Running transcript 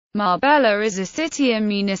Marbella is a city and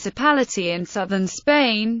municipality in southern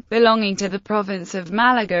Spain, belonging to the province of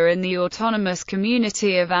Malaga in the autonomous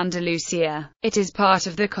community of Andalusia. It is part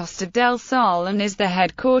of the Costa del Sol and is the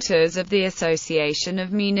headquarters of the Association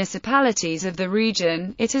of Municipalities of the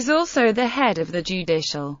region. It is also the head of the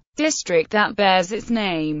judicial district that bears its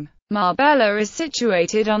name. Marbella is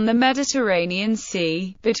situated on the Mediterranean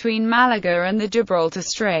Sea, between Malaga and the Gibraltar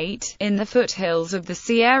Strait, in the foothills of the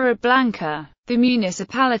Sierra Blanca. The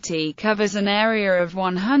municipality covers an area of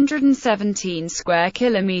 117 square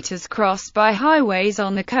kilometers crossed by highways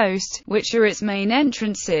on the coast, which are its main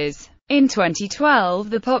entrances. In 2012,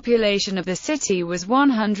 the population of the city was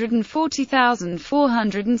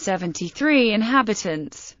 140,473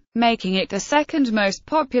 inhabitants, making it the second most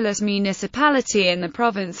populous municipality in the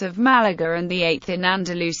province of Malaga and the eighth in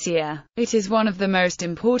Andalusia. It is one of the most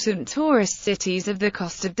important tourist cities of the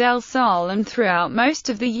Costa del Sol and throughout most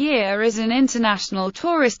of the year is an international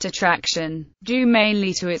tourist attraction, due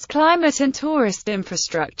mainly to its climate and tourist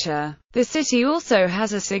infrastructure. The city also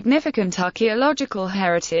has a significant archaeological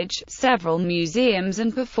heritage, several museums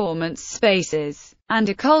and performance spaces, and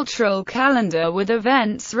a cultural calendar with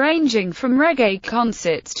events ranging from reggae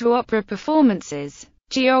concerts to opera performances.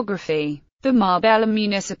 Geography. The Marbella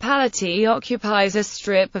municipality occupies a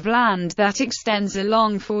strip of land that extends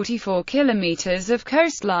along 44 kilometers of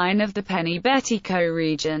coastline of the Penibetico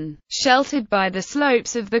region, sheltered by the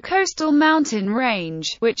slopes of the coastal mountain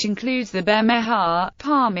range, which includes the Bermeja,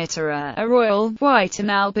 Palmitra, Arroyo, White and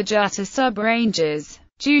Alpajata sub-ranges.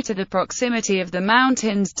 Due to the proximity of the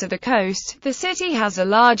mountains to the coast, the city has a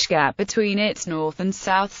large gap between its north and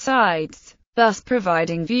south sides, thus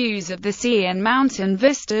providing views of the sea and mountain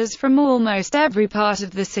vistas from almost every part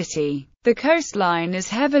of the city. The coastline is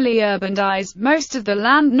heavily urbanized. Most of the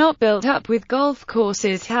land not built up with golf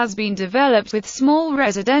courses has been developed with small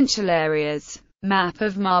residential areas. Map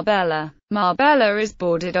of Marbella. Marbella is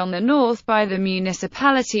bordered on the north by the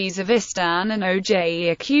municipalities of Istan and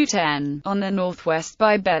Ojayacutan, on the northwest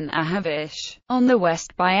by Benahavish, on the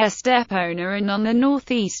west by Estepona and on the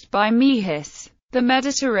northeast by Mejis. The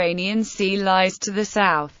Mediterranean Sea lies to the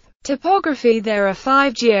south. Topography. There are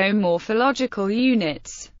 5 geomorphological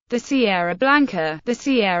units: the Sierra Blanca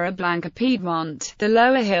Piedmont, the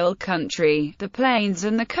lower hill country, the plains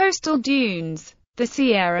and the coastal dunes. The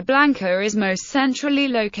Sierra Blanca is most centrally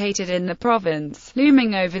located in the province,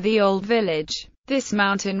 looming over the old village. This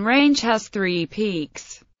mountain range has 3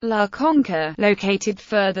 peaks. La Conca, located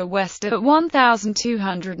further west at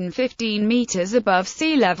 1,215 meters above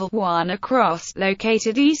sea level, Juana Cross,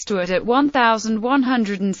 located eastward at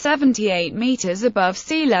 1,178 meters above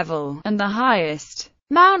sea level, and the highest,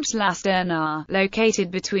 Mount Lasterna,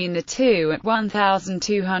 located between the two at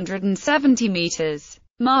 1,270 meters.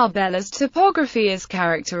 Marbella's topography is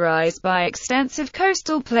characterized by extensive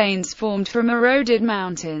coastal plains formed from eroded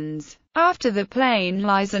mountains. After the plain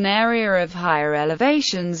lies an area of higher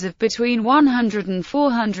elevations of between 100 and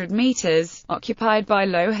 400 meters, occupied by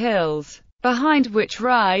low hills, behind which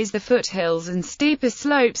rise the foothills and steeper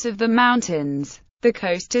slopes of the mountains. The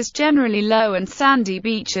coast is generally low and sandy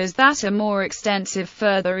beaches that are more extensive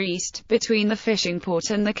further east, between the fishing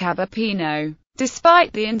port and the Cabo Pino.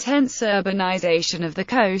 Despite the intense urbanization of the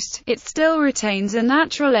coast, it still retains a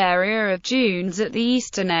natural area of dunes at the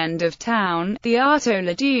eastern end of town, the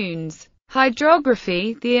Artola Dunes.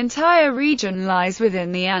 Hydrography. The entire region lies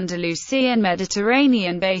within the Andalusian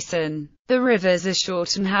Mediterranean basin. The rivers are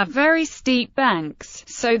short and have very steep banks,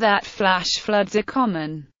 so that flash floods are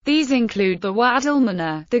common. These include the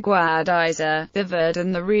Guadalmina, the Guadiza, the Verde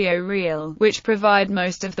and the Rio Real, which provide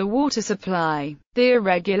most of the water supply. The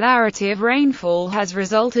irregularity of rainfall has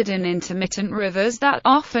resulted in intermittent rivers that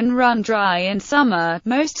often run dry in summer.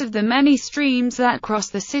 Most of the many streams that cross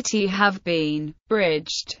the city have been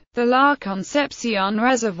bridged. The La Concepcion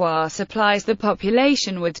Reservoir supplies the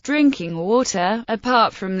population with drinking water.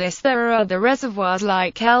 Apart from this, there are other reservoirs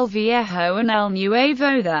like El Viejo and El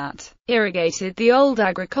Nuevo that irrigated the old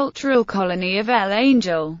agricultural colony of El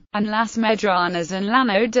Angel, and Las Medranas and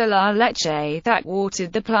Llano de la Leche that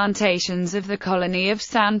watered the plantations of the colony of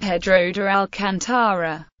San Pedro de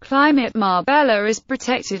Alcantara. Climate. Marbella is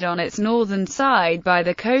protected on its northern side by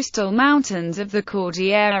the coastal mountains of the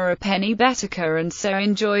Cordillera Penibetico and so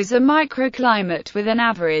enjoys a microclimate with an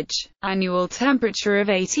average annual temperature of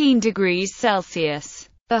 18 degrees Celsius.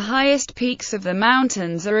 The highest peaks of the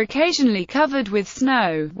mountains are occasionally covered with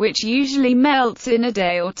snow, which usually melts in a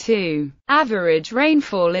day or two. Average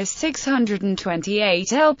rainfall is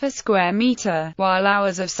 628 L per square meter, while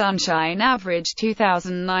hours of sunshine average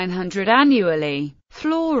 2,900 annually.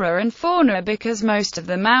 flora and fauna because most of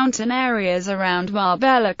the mountain areas around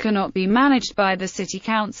Marbella cannot be managed by the city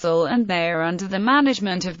council and they are under the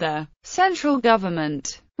management of the central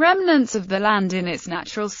government. Remnants of the land in its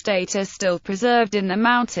natural state are still preserved in the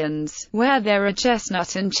mountains, where there are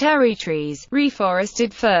chestnut and cherry trees,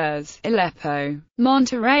 reforested firs, Aleppo,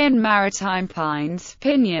 Monterey and maritime pines,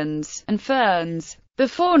 piñons, and ferns. The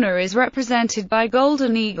fauna is represented by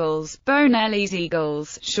golden eagles, Bonelli's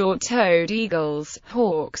eagles, short-toed eagles,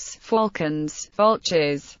 hawks, falcons,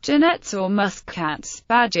 vultures, genets or muskcats,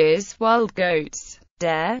 badgers, wild goats,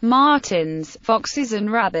 deer, martins, foxes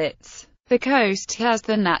and rabbits. The coast has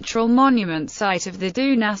the natural monument site of the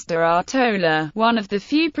Dunas de Artola, one of the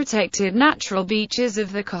few protected natural beaches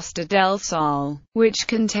of the Costa del Sol, which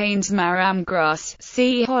contains marram grass,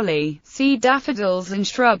 sea holly, sea daffodils and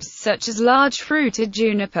shrubs such as large-fruited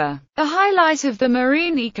juniper. A highlight of the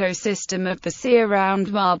marine ecosystem of the sea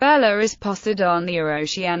around Marbella is Posidonia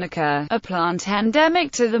oceanica, a plant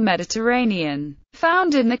endemic to the Mediterranean,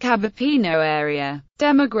 found in the Cabapino area.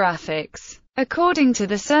 Demographics. According to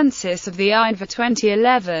the census of the INVA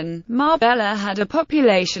 2011, Marbella had a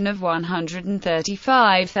population of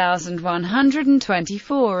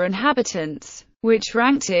 135,124 inhabitants, which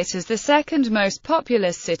ranked it as the second most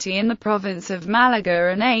populous city in the province of Malaga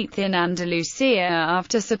and eighth in Andalusia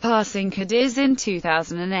after surpassing Cadiz in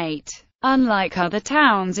 2008. Unlike other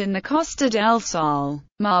towns in the Costa del Sol,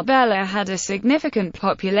 Marbella had a significant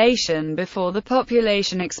population before the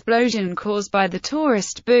population explosion caused by the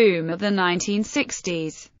tourist boom of the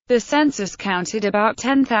 1960s. The census counted about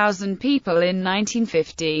 10,000 people in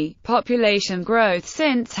 1950. Population growth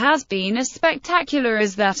since has been as spectacular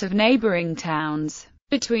as that of neighboring towns.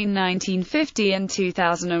 Between 1950 and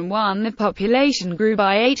 2001 the population grew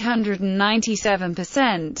by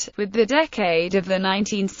 897%, with the decade of the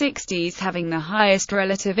 1960s having the highest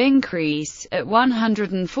relative increase, at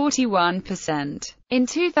 141%. In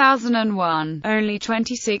 2001, only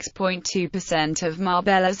 26.2% of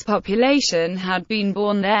Marbella's population had been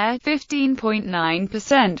born there,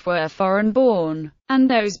 15.9% were foreign-born, and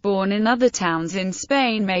those born in other towns in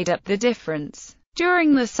Spain made up the difference.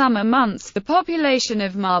 During the summer months the population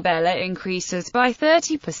of Marbella increases by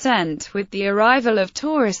 30%, with the arrival of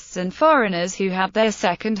tourists and foreigners who have their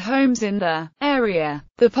second homes in the area.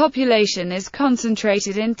 The population is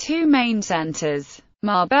concentrated in two main centers,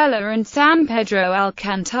 Marbella and San Pedro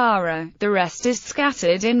Alcantara. The rest is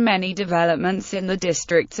scattered in many developments in the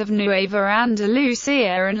districts of Nueva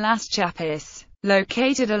Andalucia and Las Chapas,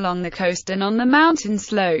 located along the coast and on the mountain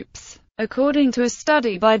slopes. According to a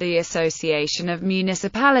study by the Association of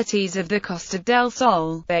Municipalities of the Costa del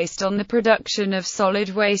Sol, based on the production of solid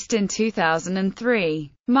waste in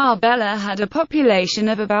 2003, Marbella had a population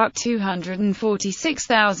of about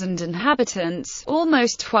 246,000 inhabitants,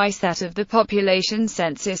 almost twice that of the population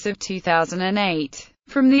census of 2008.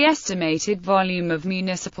 From the estimated volume of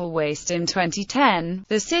municipal waste in 2010,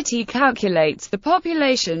 the city calculates the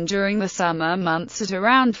population during the summer months at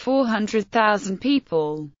around 400,000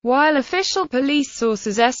 people, while official police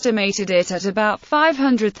sources estimated it at about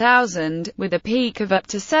 500,000, with a peak of up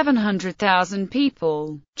to 700,000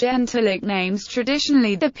 people. Gentilic names.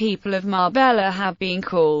 Traditionally the people of Marbella have been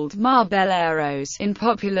called Marbelleros in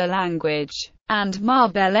popular language, and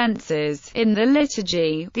Marbellenses in the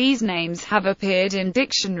liturgy. These names have appeared in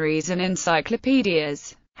dictionaries and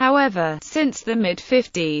encyclopedias. However, since the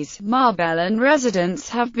mid-50s, Marbellan residents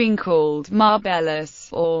have been called Marbellas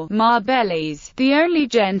or Marbellis, the only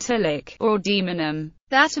gentilic, or demonym,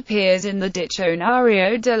 that appears in the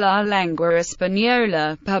Diccionario de la Lengua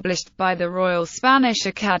Española, published by the Royal Spanish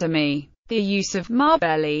Academy. The use of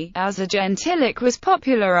Marbelli as a gentilic was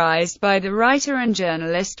popularized by the writer and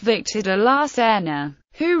journalist Victor de la Serna,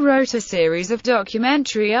 who wrote a series of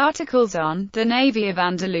documentary articles on the Navy of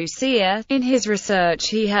Andalusia. In his research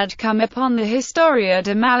he had come upon the Historia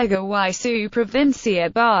de Malaga y su provincia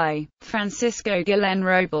by Francisco Guillén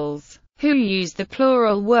Robles, who used the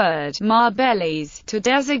plural word Marbellis to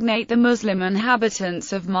designate the Muslim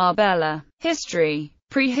inhabitants of Marbella. History.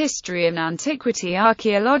 Prehistory and antiquity.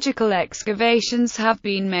 Archaeological excavations have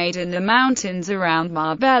been made in the mountains around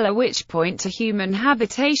Marbella which point to human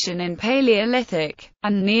habitation in Paleolithic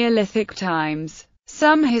and Neolithic times.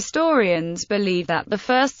 Some historians believe that the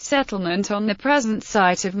first settlement on the present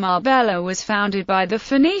site of Marbella was founded by the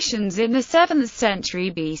Phoenicians in the 7th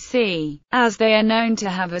century BC, as they are known to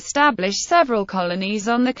have established several colonies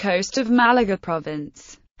on the coast of Malaga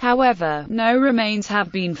province. However, no remains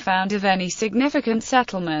have been found of any significant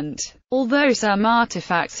settlement, although some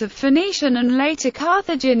artifacts of Phoenician and later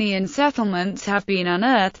Carthaginian settlements have been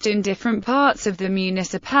unearthed in different parts of the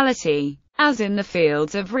municipality. as in the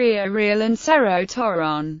fields of Rio Real and Cerro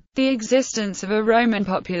Torron. The existence of a Roman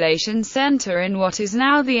population center in what is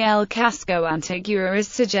now the El Casco Antigua is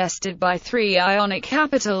suggested by 3 Ionic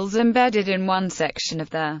capitals embedded in one section of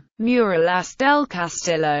the Murallas del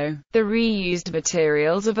Castillo, the reused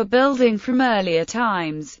materials of a building from earlier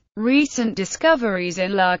times. Recent discoveries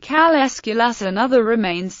in La Cal Esculas and other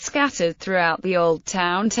remains scattered throughout the Old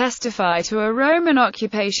Town testify to a Roman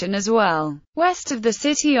occupation as well. West of the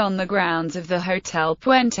city on the grounds of the Hotel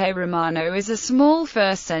Puente Romano is a small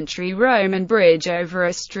 1st-century Roman bridge over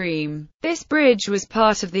a stream. This bridge was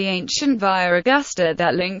part of the ancient Via Augusta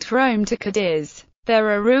that linked Rome to Cadiz.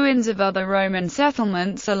 There are ruins of other Roman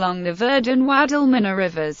settlements along the Verde and Guadalmina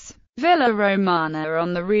rivers. Villa Romana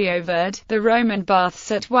on the Rio Verde, the Roman baths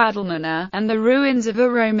at Guadalmina, and the ruins of a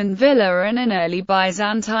Roman villa and an early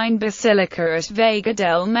Byzantine basilica at Vega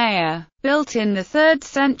del Maya, built in the 3rd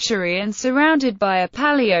century and surrounded by a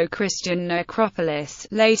Paleo-Christian necropolis,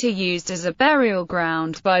 later used as a burial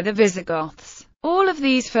ground by the Visigoths. All of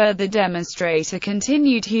these further demonstrate a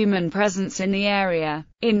continued human presence in the area.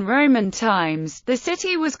 In Roman times, the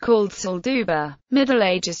city was called Salduba. Middle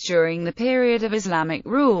Ages during the period of Islamic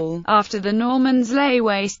rule, after the Normans lay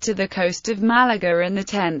waste to the coast of Malaga in the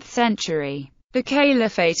 10th century. The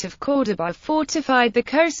Caliphate of Córdoba fortified the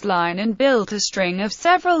coastline and built a string of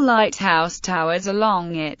several lighthouse towers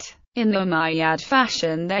along it. In the Umayyad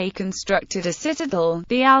fashion, they constructed a citadel,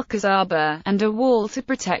 the Alcazaba, and a wall to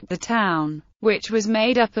protect the town, which was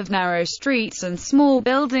made up of narrow streets and small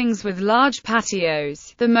buildings with large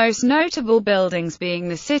patios, the most notable buildings being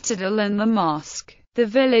the citadel and the mosque. The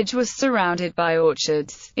village was surrounded by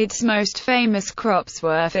orchards. Its most famous crops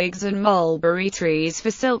were figs and mulberry trees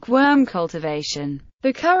for silkworm cultivation.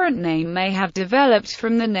 The current name may have developed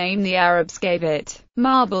from the name the Arabs gave it,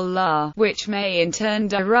 Marbella, which may in turn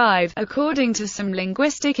derive, according to some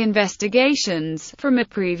linguistic investigations, from a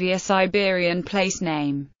previous Iberian place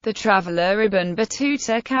name. The traveler Ibn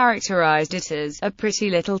Battuta characterized it as a pretty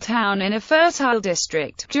little town in a fertile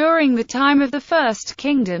district during the time of the first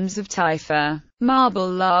kingdoms of Taifa.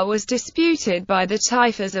 Marbella was disputed by the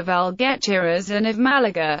Taifas of Algeciras and of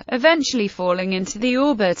Malaga, eventually falling into the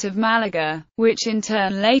orbit of Malaga, which in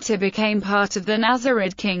turn later became part of the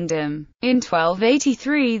Nasrid kingdom. In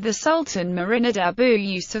 1283 the Sultan Muhammad Abu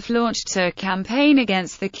Yusuf launched a campaign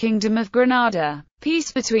against the Kingdom of Granada.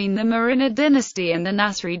 Peace between the Marinid dynasty and the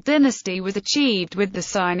Nasrid dynasty was achieved with the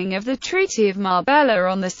signing of the Treaty of Marbella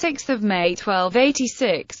on 6 May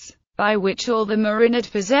 1286. By which all the Marinid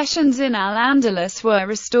possessions in Al-Andalus were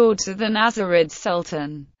restored to the Nasrid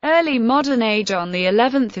Sultan. Early modern age. On the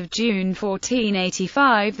 11th of June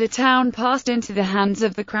 1485 the town passed into the hands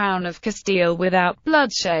of the Crown of Castile without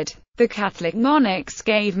bloodshed. The Catholic monarchs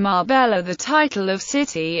gave Marbella the title of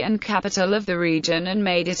city and capital of the region and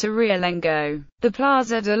made it a realengo. The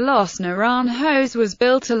Plaza de los Naranjos was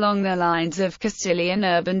built along the lines of Castilian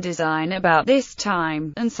urban design about this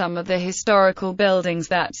time, and some of the historical buildings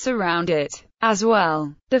that surround it as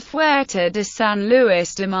well. The Fuerte de San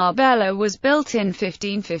Luis de Marbella was built in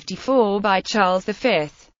 1554 by Charles V.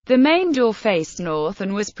 The main door faced north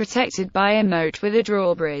and was protected by a moat with a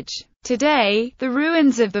drawbridge. Today, the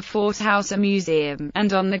ruins of the fort house a museum,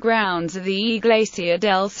 and on the grounds of the Iglesia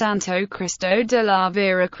del Santo Cristo de la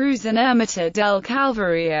Vera Cruz and Ermita del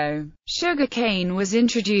Calvario. Sugar cane was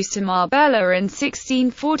introduced to Marbella in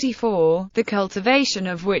 1644, the cultivation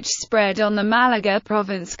of which spread on the Malaga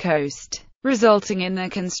province coast, resulting in the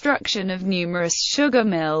construction of numerous sugar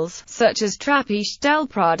mills, such as Trapiche del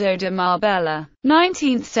Prado de Marbella.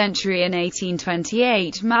 19th century. In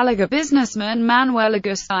 1828, Malaga businessman Manuel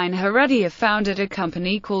Agustín Heredia founded a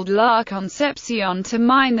company called La Concepción to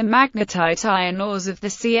mine the magnetite iron ores of the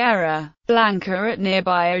Sierra Blanca at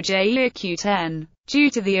nearby Ojallicutan. Due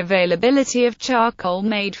to the availability of charcoal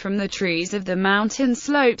made from the trees of the mountain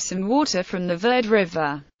slopes and water from the Verde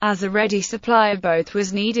River, as a ready supply of both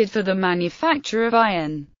was needed for the manufacture of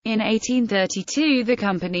iron. In 1832 the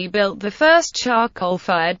company built the first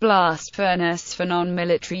charcoal-fired blast furnace for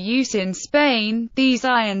non-military use in Spain. These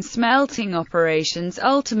iron smelting operations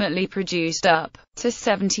ultimately produced up to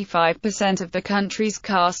 75% of the country's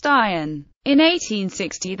cast iron. In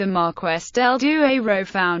 1860 the Marqués del Duero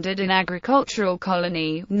founded an agricultural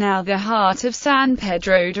colony, now the heart of San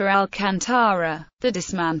Pedro de Alcantara. The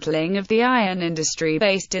dismantling of the iron industry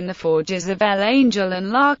based in the forges of El Angel and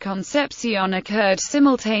La Concepción occurred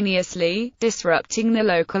simultaneously, disrupting the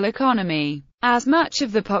local economy, as much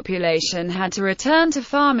of the population had to return to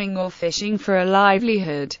farming or fishing for a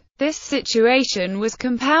livelihood. This situation was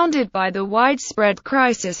compounded by the widespread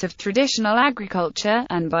crisis of traditional agriculture,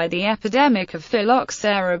 and by the epidemic of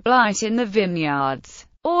phylloxera blight in the vineyards.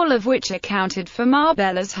 all of which accounted for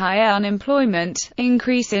Marbella's high unemployment,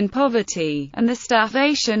 increase in poverty, and the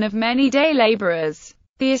starvation of many day laborers.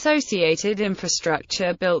 The associated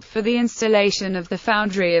infrastructure built for the installation of the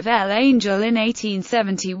foundry of El Angel in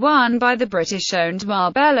 1871 by the British-owned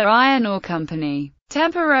Marbella Iron Ore Company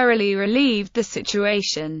temporarily relieved the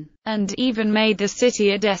situation, and even made the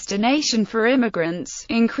city a destination for immigrants,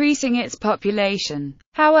 increasing its population.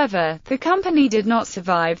 However, the company did not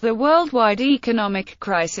survive the worldwide economic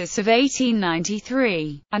crisis of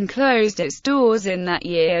 1893, and closed its doors in that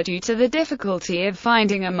year due to the difficulty of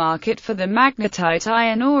finding a market for the magnetite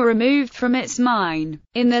iron ore removed from its mine.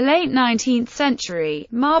 In the late 19th century,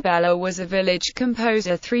 Marbella was a village composed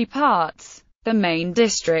of three parts: the main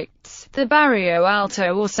districts, the Barrio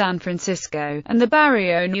Alto or San Francisco, and the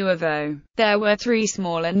Barrio Nuevo. There were three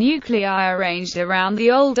smaller nuclei arranged around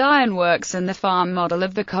the old ironworks and the farm model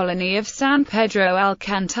of the colony of San Pedro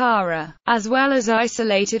Alcantara, as well as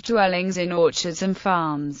isolated dwellings in orchards and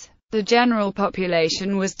farms. The general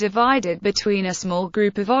population was divided between a small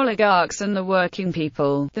group of oligarchs and the working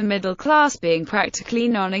people, the middle class being practically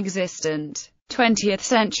non-existent. 20th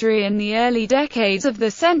century. In the early decades of the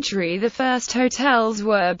century, the first hotels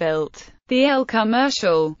were built: the El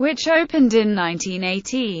Comercial, which opened in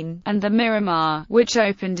 1918, and the Miramar, which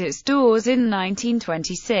opened its doors in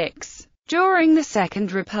 1926. During the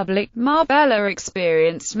Second Republic, Marbella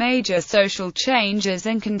experienced major social changes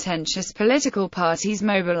and contentious political parties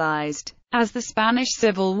mobilized. As the Spanish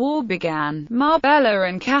Civil War began, Marbella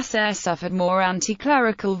and Cáceres suffered more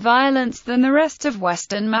anti-clerical violence than the rest of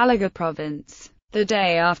western Malaga province. The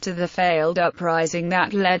day after the failed uprising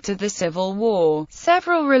that led to the Civil War,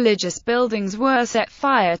 several religious buildings were set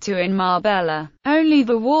fire to in Marbella. Only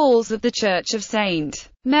the walls of the Church of St.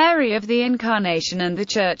 Mary of the Incarnation and the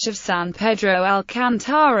Church of San Pedro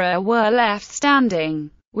Alcantara were left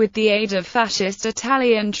standing. With the aid of fascist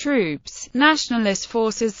Italian troops, nationalist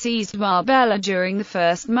forces seized Marbella during the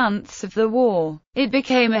first months of the war. It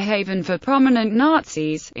became a haven for prominent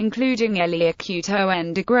Nazis, including Eliacuto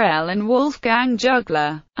Endegrel and Wolfgang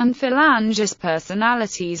Juglar, and Falangist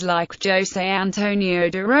personalities like José Antonio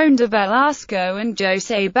de Ronda Velasco and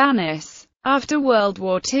José Banis. After World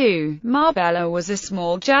War II, Marbella was a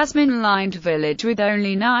small jasmine-lined village with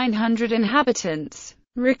only 900 inhabitants.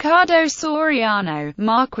 Ricardo Soriano,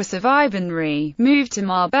 Marquis of Ivanry, moved to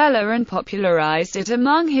Marbella and popularized it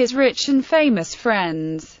among his rich and famous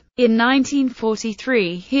friends. In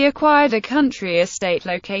 1943, he acquired a country estate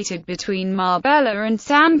located between Marbella and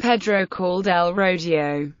San Pedro called El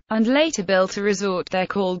Rodeo, and later built a resort there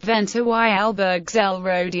called Venta y Albergues El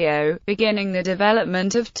Rodeo, beginning the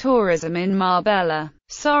development of tourism in Marbella.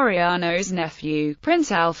 Soriano's nephew,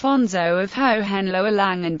 Prince Alfonso of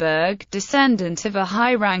Hohenlohe-Langenburg, descendant of a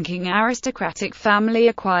high-ranking aristocratic family,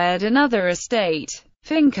 acquired another estate,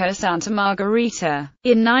 Finca Santa Margarita.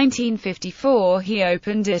 In 1954 he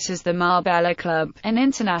opened it as the Marbella Club, an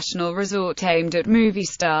international resort aimed at movie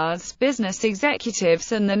stars, business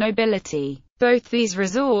executives and the nobility. Both these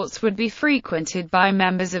resorts would be frequented by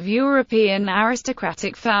members of European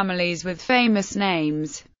aristocratic families with famous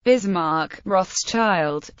names: Bismarck,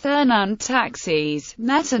 Rothschild, Fernand Taxis,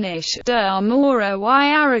 Metternich, de Amora y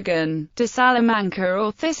Aragon, de Salamanca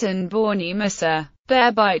or Thyssen-Bornemisza,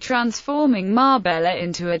 thereby transforming Marbella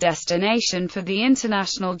into a destination for the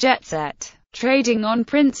international jet set, trading on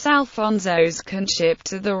Prince Alfonso's kinship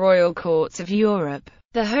to the royal courts of Europe.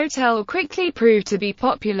 The hotel quickly proved to be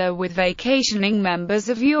popular with vacationing members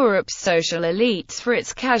of Europe's social elites for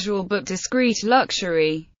its casual but discreet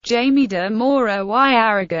luxury. Jaime de Mora y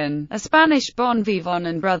Aragon, a Spanish bon vivant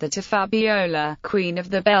and brother to Fabiola, Queen of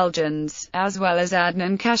the Belgians, as well as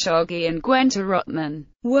Adnan Khashoggi and Gwenta Rotman,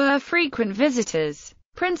 were frequent visitors.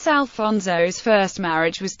 Prince Alfonso's first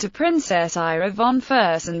marriage was to Princess Ira von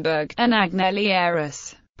Fürstenberg, an Agnelli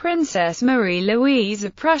heiress. Princess Marie-Louise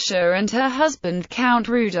of Prussia and her husband Count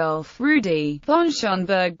Rudolf Rudy von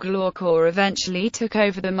Schönberg-Glaucor eventually took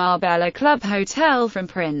over the Marbella Club Hotel from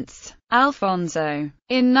Prince Alfonso.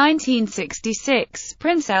 In 1966,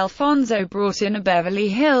 Prince Alfonso brought in a Beverly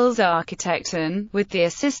Hills architect and, with the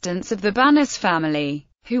assistance of the Banis family,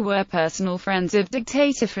 who were personal friends of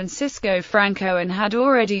dictator Francisco Franco and had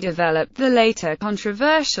already developed the later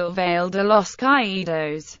controversial Valle de los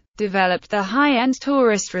Caídos, developed the high-end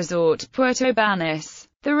tourist resort Puerto Banis.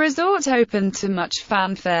 The resort opened to much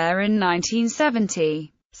fanfare in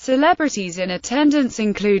 1970. Celebrities in attendance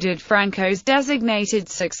included Franco's designated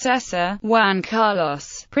successor, Juan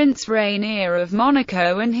Carlos, Prince Rainier of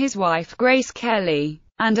Monaco and his wife Grace Kelly,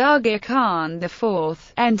 and Aga Khan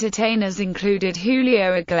IV. Entertainers included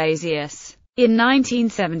Julio Iglesias, In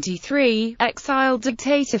 1973, exiled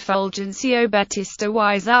dictator Fulgencio Batista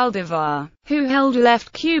y Zaldivar, who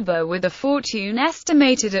left Cuba with a fortune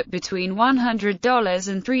estimated at between $100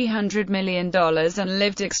 and $300 million and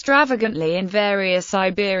lived extravagantly in various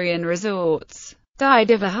Siberian resorts,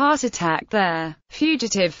 died of a heart attack there.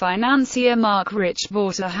 Fugitive financier Mark Rich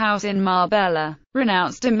bought a house in Marbella,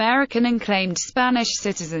 renounced American and claimed Spanish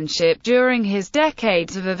citizenship during his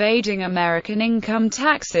decades of evading American income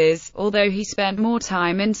taxes, although he spent more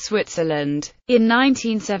time in Switzerland. In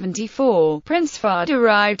 1974, Prince Fahd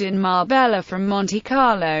arrived in Marbella from Monte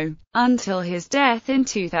Carlo. Until his death in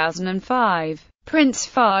 2005, Prince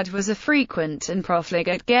Fahd was a frequent and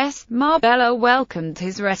profligate guest. Marbella welcomed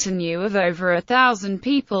his retinue of over 1,000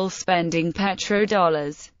 people spending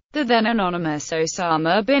petrodollars. The then anonymous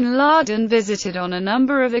Osama bin Laden visited on a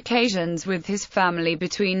number of occasions with his family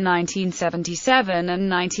between 1977 and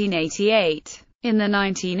 1988. In the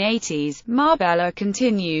 1980s, Marbella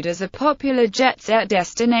continued as a popular jet-set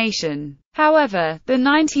destination. However, the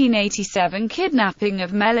 1987 kidnapping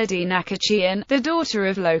of Melody Nakachian, the daughter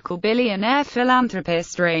of local billionaire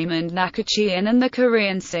philanthropist Raymond Nakachian and the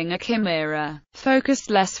Korean singer Kim Il-sung, focused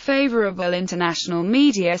less favorable international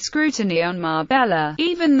media scrutiny on Marbella,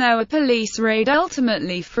 even though a police raid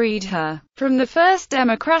ultimately freed her. From the first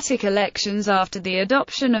democratic elections after the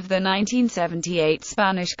adoption of the 1978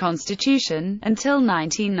 Spanish Constitution, until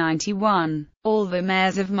 1991, all the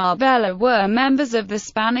mayors of Marbella were members of the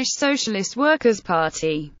Spanish Socialist Workers'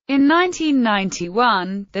 Party. In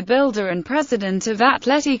 1991, the builder and president of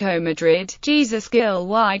Atletico Madrid, Jesus Gil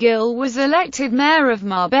y Gil, was elected mayor of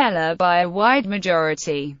Marbella by a wide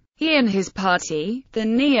majority. He and his party, the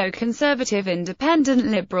neo-conservative Independent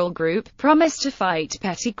Liberal Group, promised to fight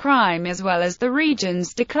petty crime as well as the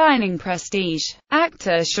region's declining prestige.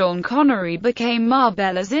 Actor Sean Connery became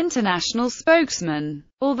Marbella's international spokesman.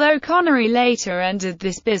 Although Connery later ended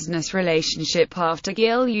this business relationship after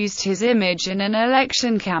Gil used his image in an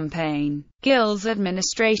election campaign, Gil's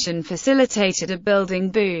administration facilitated a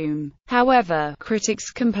building boom. However,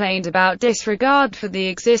 critics complained about disregard for the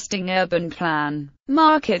existing urban plan,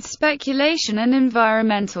 market speculation and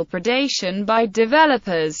environmental predation by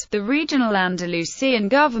developers. The regional Andalusian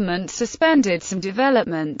government suspended some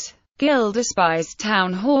development. Gil despised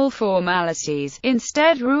town hall formalities,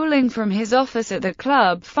 instead ruling from his office at the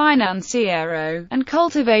Club Financiero, and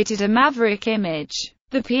cultivated a maverick image.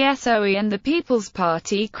 The PSOE and the People's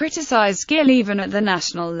Party criticized Gil even at the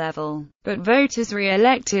national level, but voters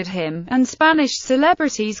re-elected him, and Spanish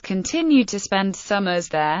celebrities continued to spend summers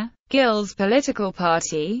there. Gil's political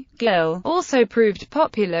party, Gil, also proved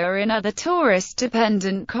popular in other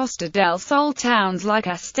tourist-dependent Costa del Sol towns like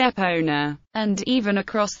Estepona, and even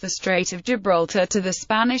across the Strait of Gibraltar to the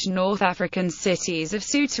Spanish North African cities of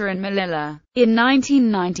Ceuta and Melilla. In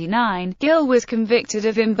 1999, Gil was convicted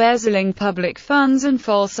of embezzling public funds and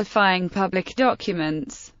falsifying public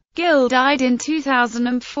documents. Gil died in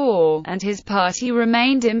 2004, and his party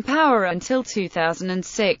remained in power until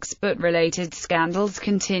 2006, but related scandals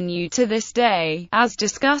continue to this day, as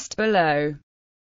discussed below.